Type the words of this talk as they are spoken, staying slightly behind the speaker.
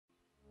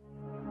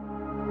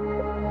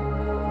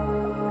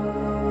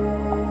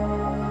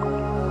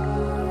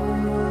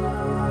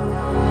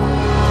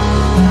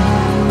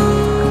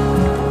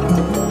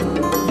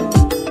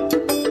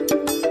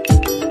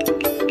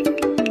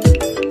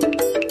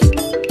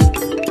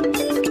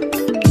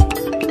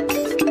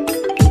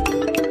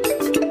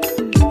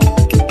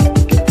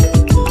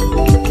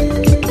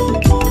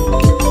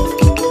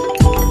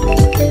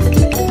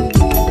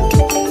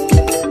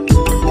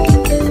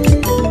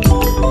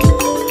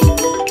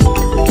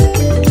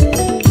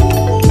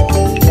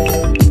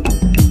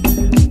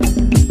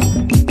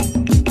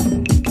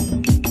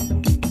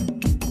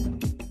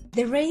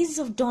rays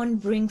of dawn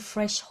bring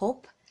fresh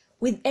hope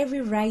with every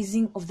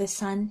rising of the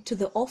sun to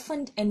the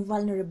orphaned and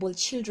vulnerable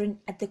children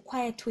at the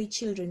Quiet Way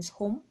Children's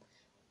Home,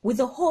 with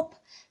the hope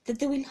that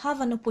they will have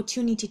an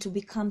opportunity to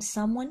become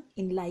someone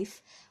in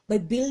life by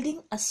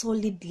building a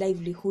solid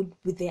livelihood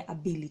with their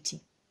ability.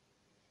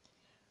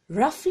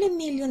 Roughly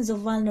millions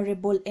of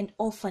vulnerable and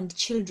orphaned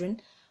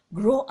children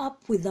grow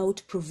up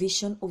without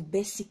provision of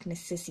basic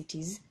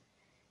necessities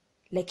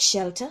like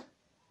shelter,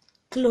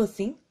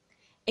 clothing,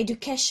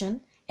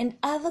 education, and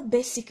other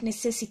basic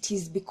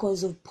necessities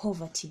because of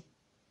poverty.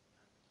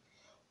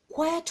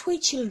 Quiet Way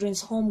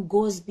Children's Home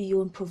goes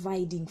beyond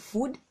providing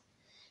food,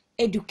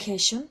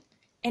 education,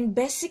 and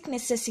basic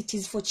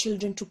necessities for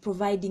children to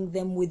providing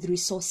them with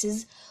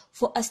resources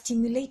for a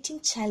stimulating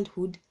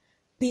childhood,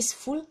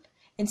 peaceful,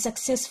 and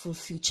successful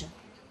future.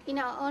 In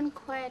our own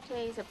Quiet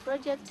Way is a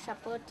project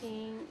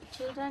supporting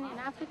children in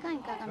Africa, in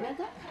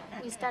Kakamega.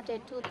 We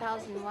started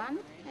 2001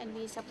 and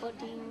we're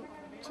supporting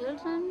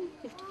children,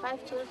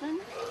 55 children.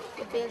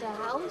 We build a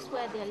house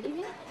where they're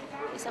living.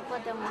 We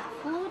support them with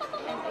food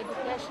and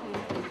education.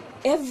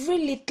 Every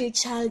little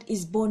child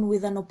is born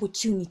with an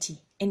opportunity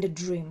and a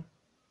dream.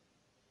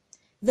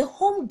 The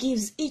home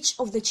gives each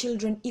of the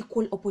children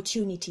equal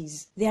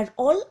opportunities. They are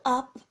all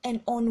up and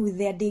on with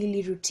their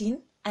daily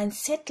routine and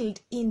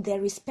settled in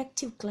their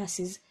respective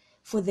classes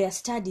for their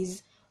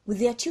studies, with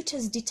their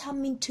tutors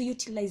determined to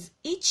utilize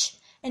each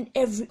and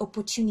every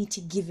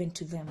opportunity given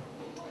to them.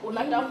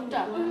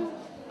 Unatafuta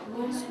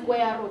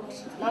square root.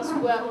 Na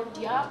square root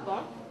ya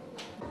hapa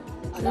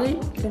 3,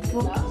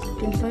 24,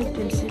 25,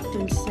 26,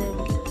 27,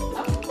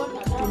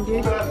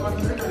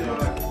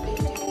 28.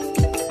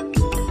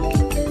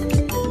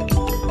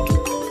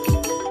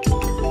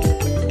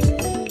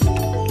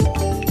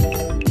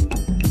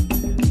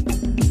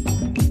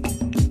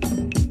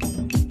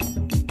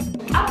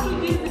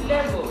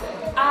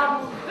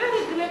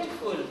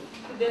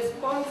 The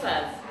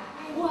sponsors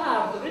who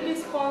have really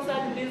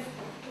sponsored this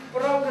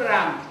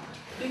program,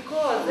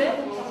 because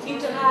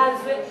it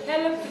has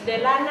helped the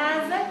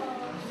learners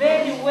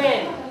very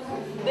well.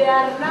 They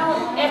are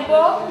now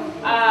able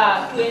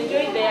to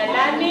enjoy their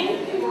learning,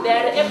 they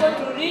are able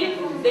to read,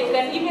 they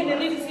can even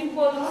read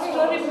simple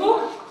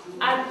storybook,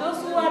 and those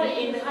who are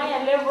in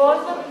higher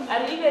levels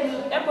are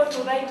even able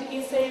to write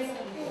essays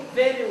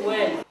very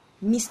well.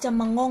 Mr.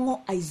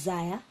 Mangongo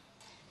Isaiah,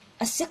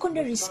 a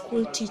secondary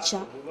school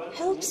teacher,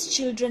 helps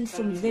children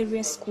from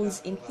various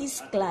schools in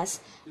his class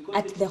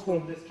at the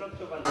home.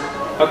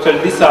 Actually,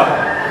 this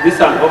is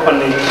an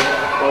orphanage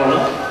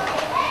owner,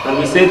 and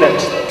we say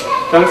that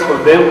thanks for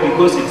them,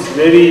 because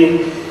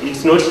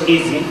it's not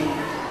easy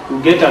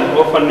to get an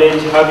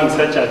orphanage having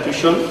such a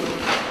tuition.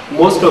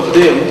 Most of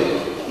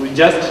them will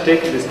just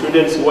take the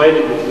students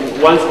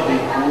once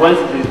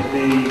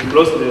they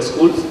close their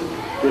schools,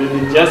 they will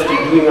be just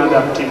doing other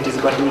activities.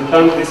 But we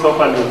thank this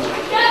orphanage.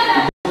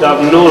 They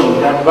have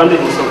known the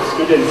advantages of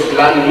students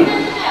learning.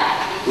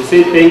 We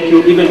say thank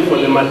you even for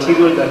the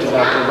material that they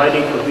are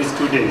providing for these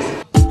students.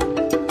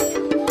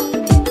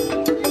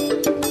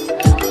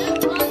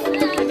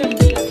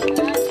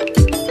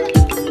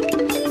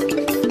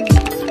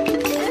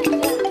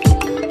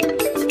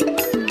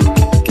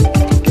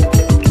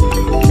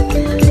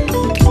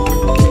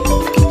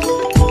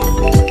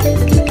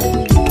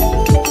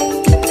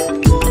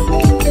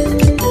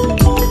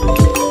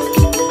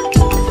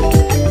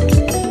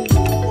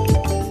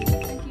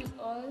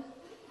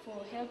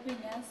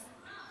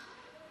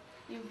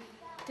 You've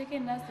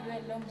taken us through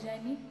a long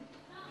journey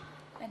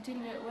until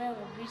where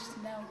we've reached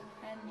now,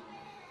 and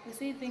we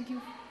say thank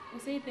you. We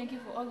say thank you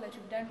for all that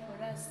you've done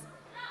for us.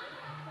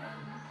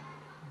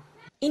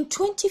 In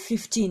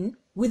 2015,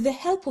 with the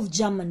help of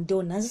German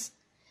donors,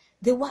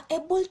 they were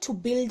able to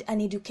build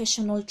an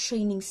educational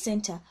training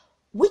center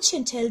which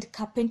entailed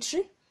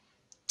carpentry,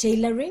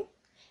 tailoring,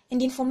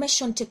 and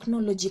information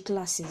technology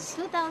classes.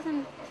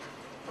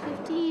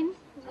 2015,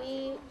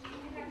 we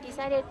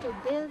decided to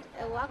build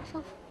a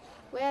workshop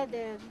where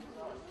the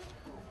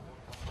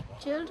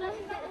children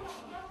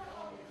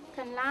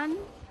can learn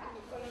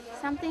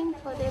something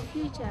for their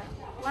future,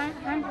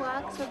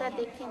 handwork, so that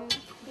they can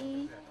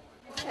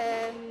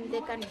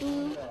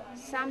do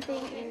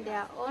something in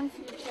their own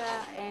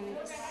future and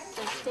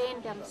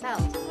sustain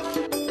themselves.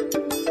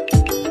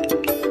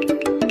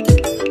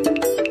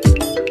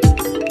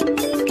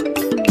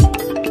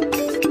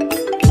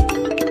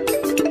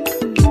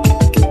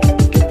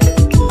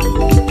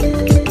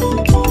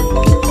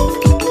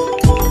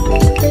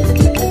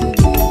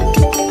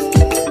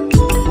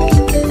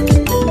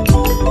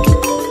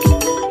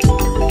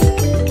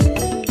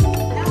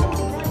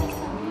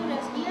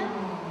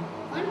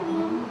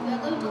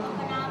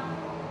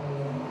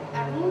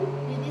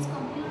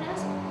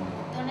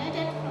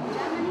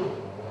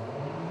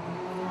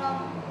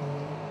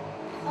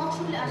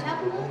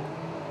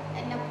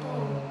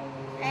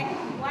 And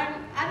one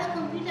other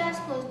computers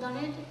was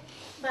donated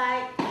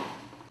by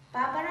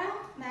Barbara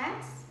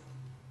Max.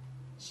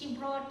 She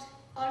brought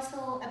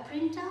also a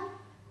printer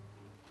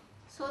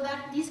so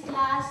that this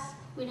class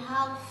will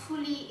have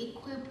fully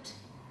equipped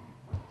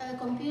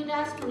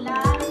computers to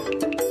learn.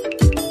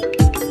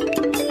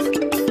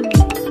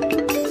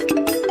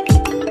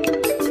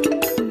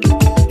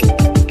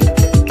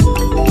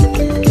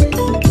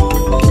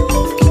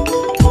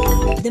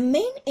 The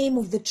main aim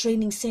of the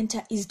training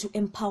center is to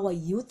empower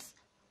youth,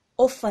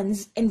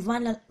 orphans, and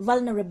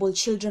vulnerable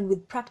children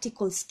with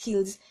practical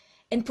skills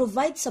and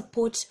provide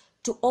support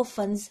to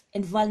orphans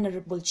and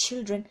vulnerable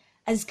children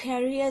as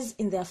careers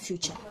in their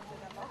future.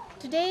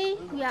 Today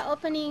we are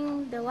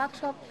opening the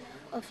workshop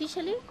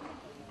officially.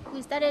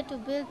 We started to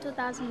build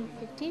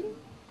 2015.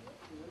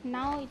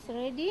 Now it's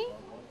ready.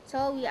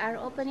 So we are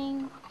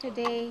opening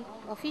today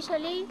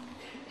officially,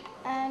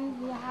 and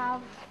we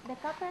have the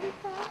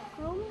carpenter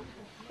room,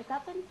 the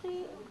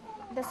carpentry,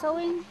 the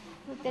sewing,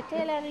 the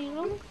tailoring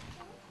room,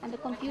 and the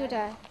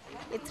computer.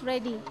 It's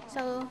ready.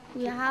 So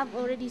we have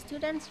already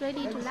students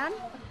ready to learn,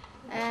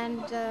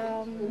 and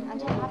I'm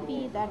so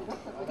happy that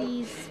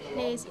this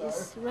place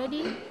is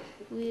ready.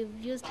 We've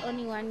used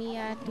only 1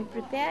 year to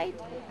prepare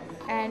it,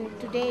 and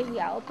today we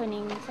are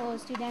opening. So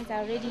students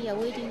are ready, are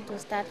waiting to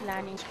start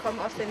learning. Ich komme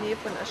aus der Nähe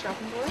von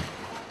Aschaffenburg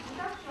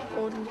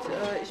und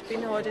ich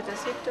bin heute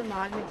das 7.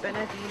 Mal mit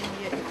Bernadine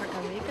hier in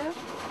Kakamega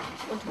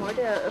und heute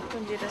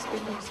eröffnen wir das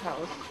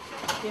Bildungshaus.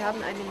 Wir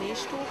haben eine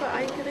Nähstube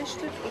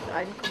eingerichtet und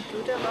einen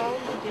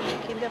Computerraum, in dem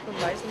die Kinder vom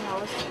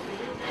Waisenhaus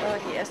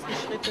die ersten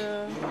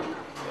Schritte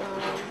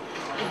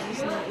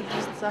in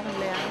diesen Sachen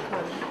lernen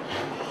können.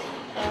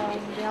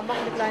 Wir haben auch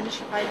eine kleine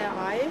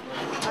Schreinerei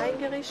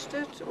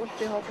eingerichtet und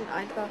wir hoffen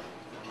einfach,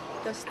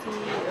 dass die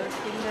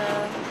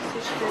Kinder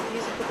sich für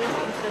diese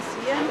Berufe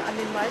interessieren. An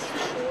den meisten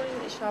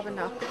Schulen, ich habe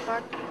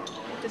nachgefragt,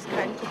 gibt es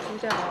keinen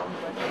Computerraum.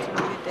 Also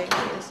wir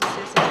denken, das ist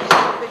sehr, sehr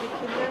wichtig für die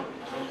Kinder,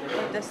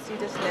 dass sie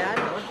das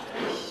lernen, und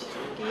ich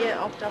gehe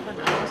auch davon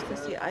aus,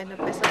 dass sie eine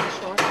bessere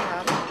Chance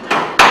haben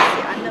als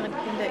die anderen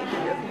Kinder in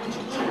den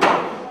öffentlichen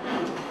Schulen.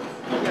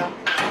 Ja,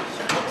 ich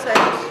komme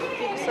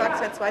wie gesagt,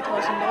 seit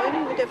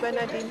 2009 mit der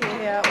Bernadine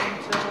hierher,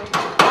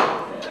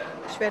 und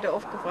ich werde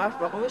oft gefragt,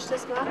 warum ich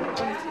das mache,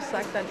 und ich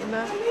sage dann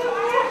immer,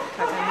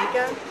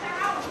 Kakamega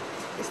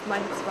ist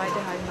meine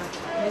zweite Heimat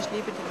und ich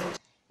liebe die Menschen.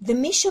 The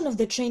mission of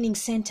the training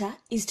center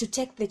is to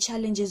take the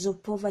challenges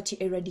of poverty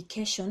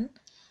eradication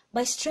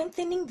by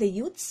strengthening the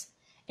youths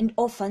and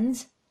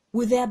orphans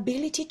with the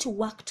ability to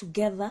work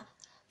together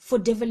for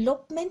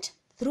development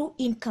through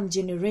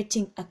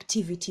income-generating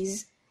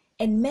activities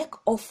and make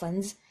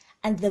orphans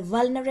and the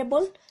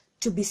vulnerable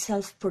to be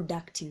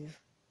self-productive.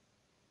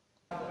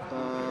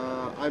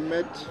 I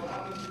met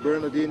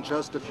Bernadine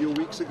just a few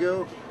weeks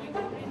ago,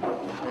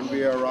 and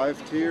we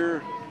arrived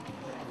here,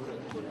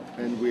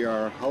 and we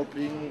are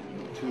helping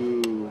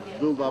to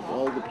build up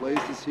all the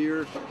places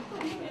here.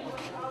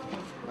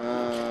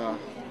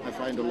 I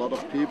find a lot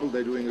of people,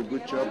 they're doing a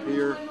good job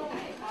here,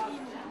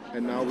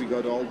 and now we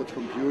got all the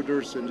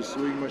computers and the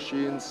sewing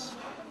machines,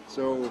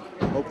 so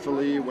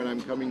hopefully when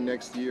I'm coming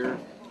next year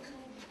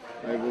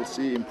I will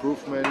see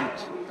improvement,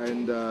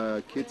 and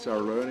kids are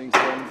learning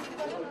some.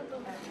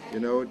 You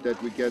know, that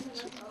we get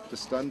the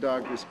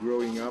standard is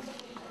growing up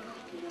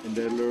and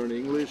they learn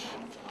English,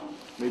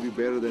 maybe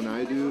better than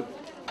I do,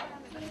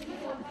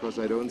 because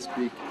I don't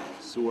speak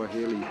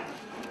Swahili.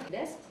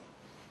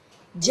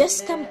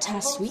 Jessica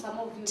Mtaswi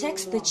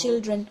takes the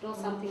children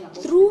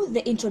through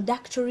the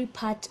introductory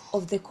part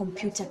of the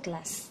computer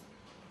class.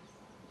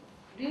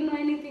 Do you know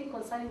anything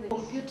concerning the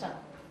computer?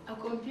 A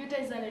computer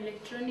is an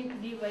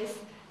electronic device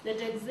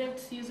that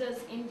accepts users'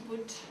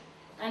 input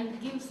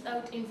and gives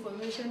out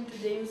information to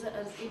the user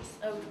as its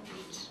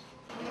output.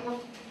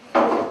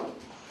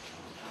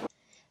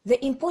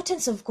 The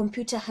importance of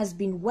computer has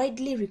been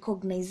widely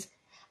recognized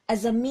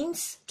as a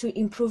means to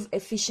improve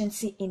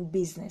efficiency in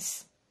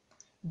business,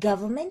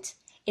 government,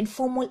 and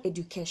formal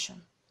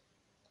education.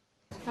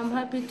 I'm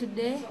happy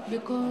today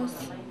because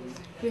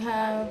we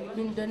have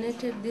been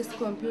donated these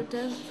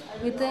computers.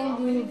 We thank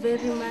you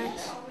very much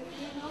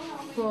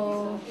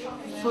for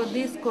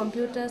these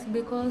computers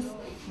because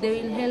they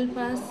will help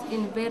us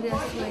in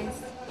various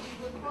ways,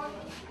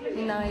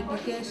 in our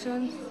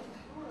education,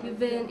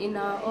 even in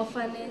our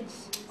orphanage,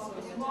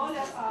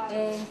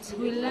 and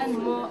we'll learn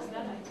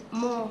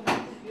more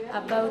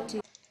about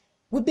it.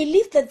 We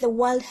believe that the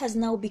world has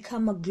now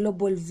become a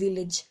global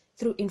village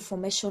through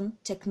information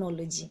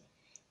technology,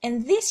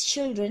 and these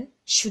children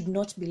should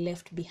not be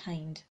left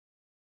behind.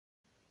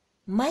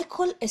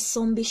 Michael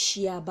Esombi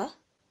Shiaba,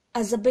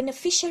 as a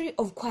beneficiary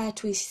of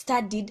Quietway,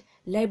 studied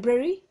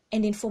library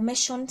and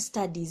information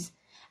studies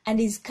and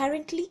is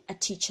currently a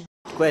teacher.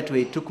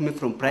 Quietway took me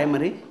from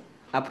primary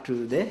up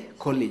to the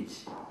college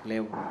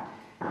level.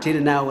 Till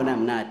now when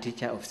I'm now a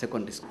teacher of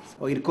secondary school.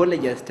 Or in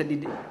college I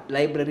studied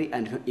library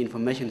and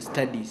information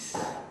studies.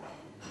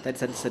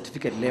 That's at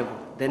certificate level.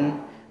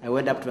 Then I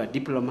went up to a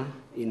diploma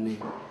in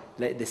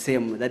the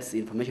same, that's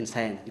information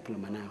science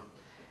diploma now.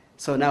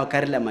 So now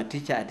currently I'm a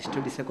teacher at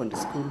Study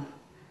Secondary School,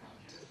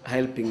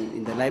 helping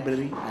in the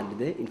library and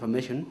the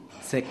information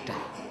sector.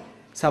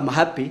 So I'm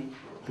happy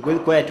because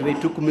Quiet Way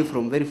took me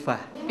from very far.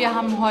 Wir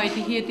haben heute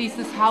hier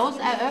dieses Haus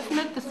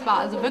eröffnet. Das war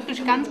also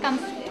wirklich ganz, ganz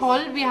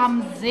toll. Wir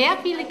haben sehr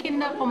viele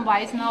Kinder vom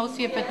Waisenhaus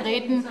hier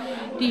vertreten,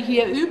 die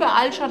hier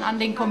überall schon an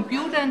den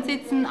Computern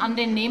sitzen, an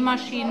den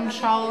Nähmaschinen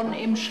schauen,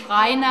 im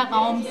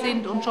Schreinerraum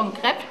sind und schon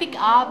kräftig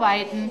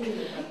arbeiten.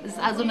 Das ist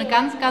also eine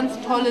ganz,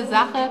 ganz tolle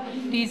Sache,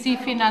 die sie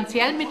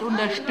finanziell mit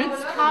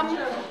unterstützt haben.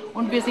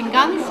 Und wir sind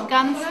ganz,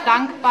 ganz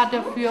dankbar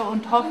dafür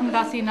und hoffen,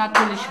 dass sie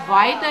natürlich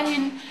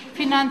weiterhin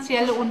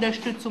finanzielle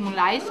Unterstützung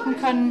leisten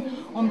können,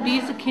 um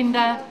diese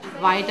Kinder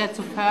weiter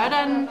zu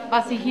fördern.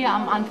 Was sie hier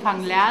am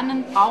Anfang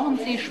lernen, brauchen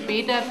sie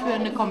später für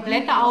eine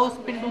komplette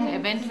Ausbildung,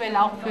 eventuell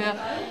auch für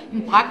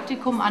ein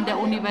Praktikum an der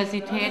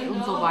Universität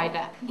und so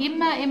weiter.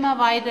 Immer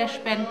weiter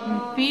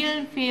spenden.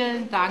 Vielen,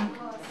 vielen Dank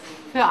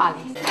für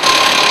alles.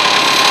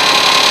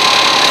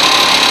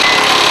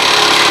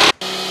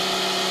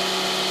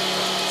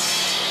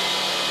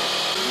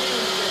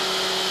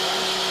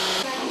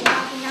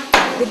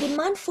 The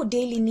demand for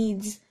daily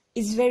needs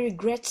is very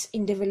great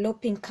in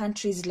developing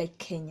countries like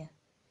Kenya.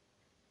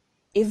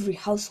 Every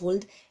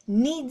household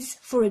needs,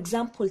 for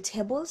example,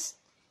 tables,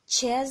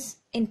 chairs,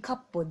 and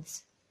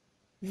cupboards.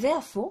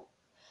 Therefore,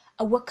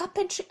 our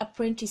carpentry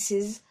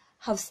apprentices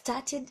have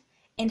started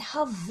and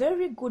have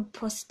very good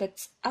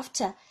prospects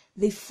after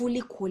they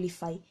fully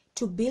qualify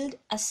to build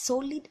a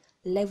solid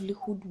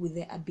livelihood with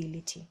their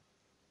ability.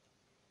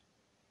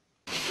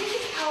 This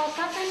is our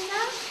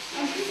carpenter,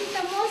 and this is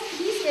the most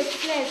busiest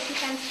place. You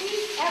can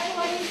see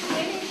everyone is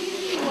really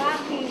busy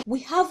working. We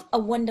have a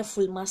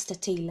wonderful master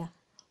tailor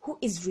who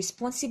is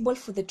responsible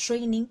for the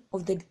training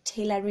of the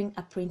tailoring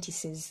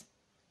apprentices.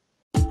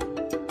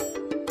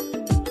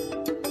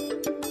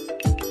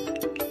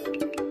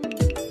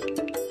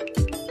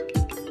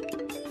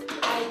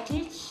 I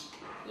teach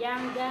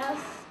young girls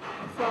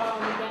from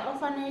the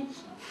orphanage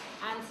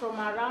and from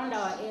around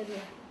our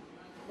area.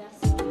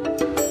 That's all.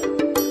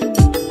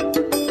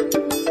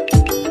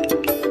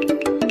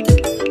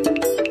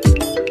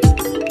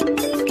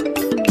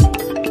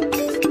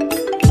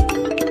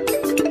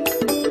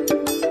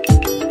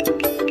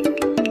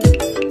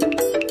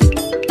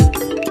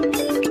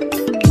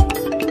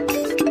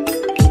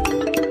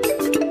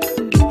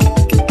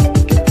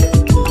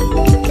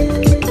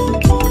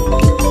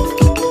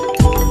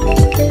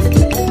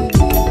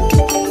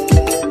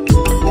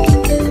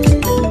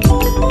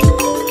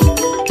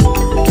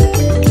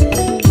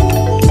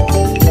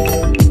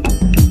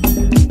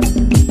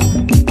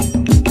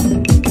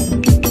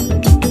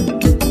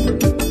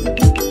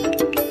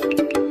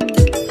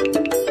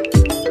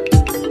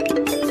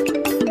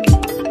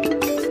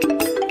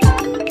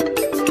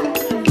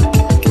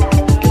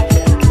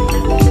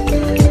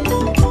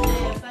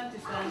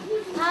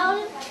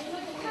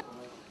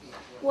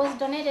 Was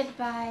donated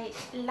by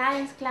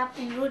Lions Club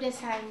in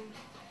Rudesheim.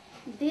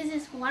 This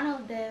is one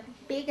of the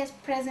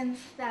biggest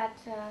presents that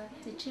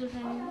the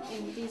children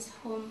in this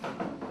home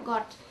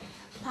got.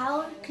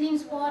 Paul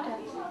cleans water,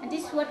 and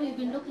this is what we've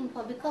been looking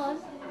for because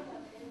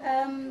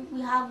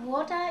we have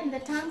water in the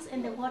tanks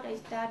and the water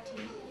is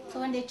dirty. So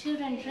when the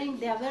children drink,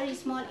 there are very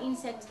small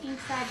insects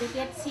inside, they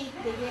get sick,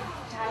 they get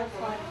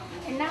typhoid.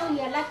 And now we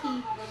are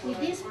lucky with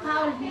this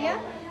Paul here,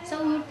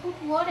 so we will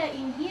put water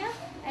in here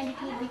and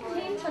it will be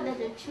clean so that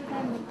the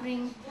children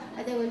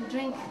will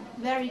drink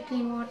very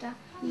clean water.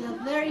 We are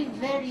very,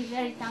 very,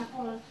 very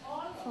thankful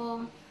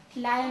for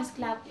Lions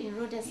Club in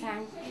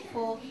Rudesheim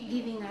for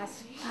giving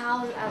us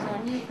Paul as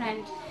our new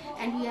friend,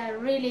 and we are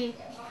really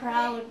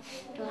proud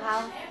to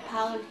have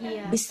Paul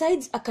here.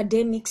 Besides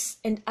academics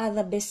and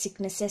other basic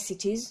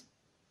necessities,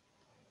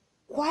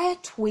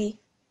 Quiet Way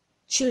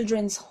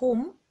Children's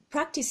Home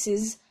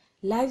practices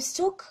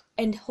livestock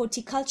and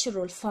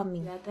horticultural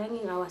farming. We are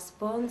thanking our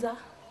sponsor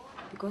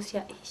because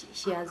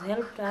she has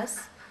helped us.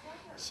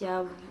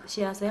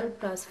 She has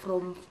helped us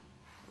from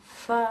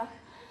far,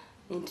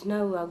 and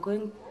now we are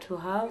going to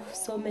have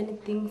so many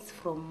things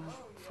from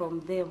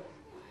them.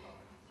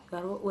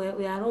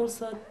 We are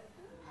also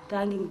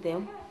thanking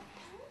them.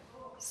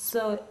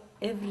 So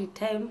every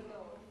time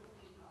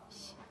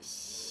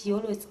she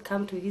always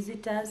comes to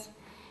visit us,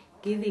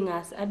 giving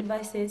us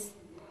advices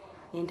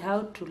and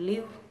how to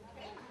live.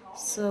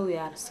 So we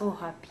are so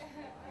happy.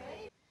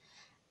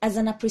 As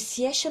an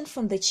appreciation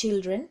from the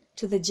children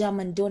to the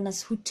German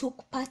donors who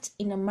took part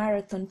in a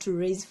marathon to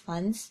raise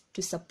funds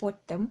to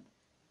support them,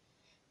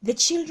 the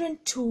children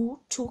too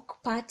took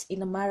part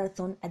in a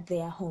marathon at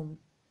their home.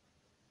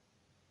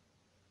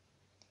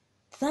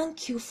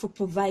 Thank you for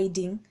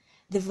providing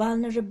the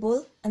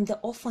vulnerable and the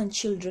orphan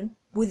children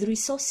with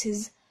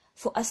resources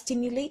for a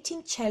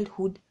stimulating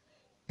childhood,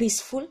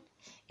 peaceful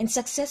and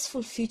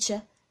successful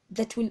future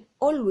that will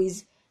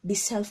always be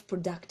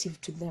self-productive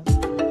to them.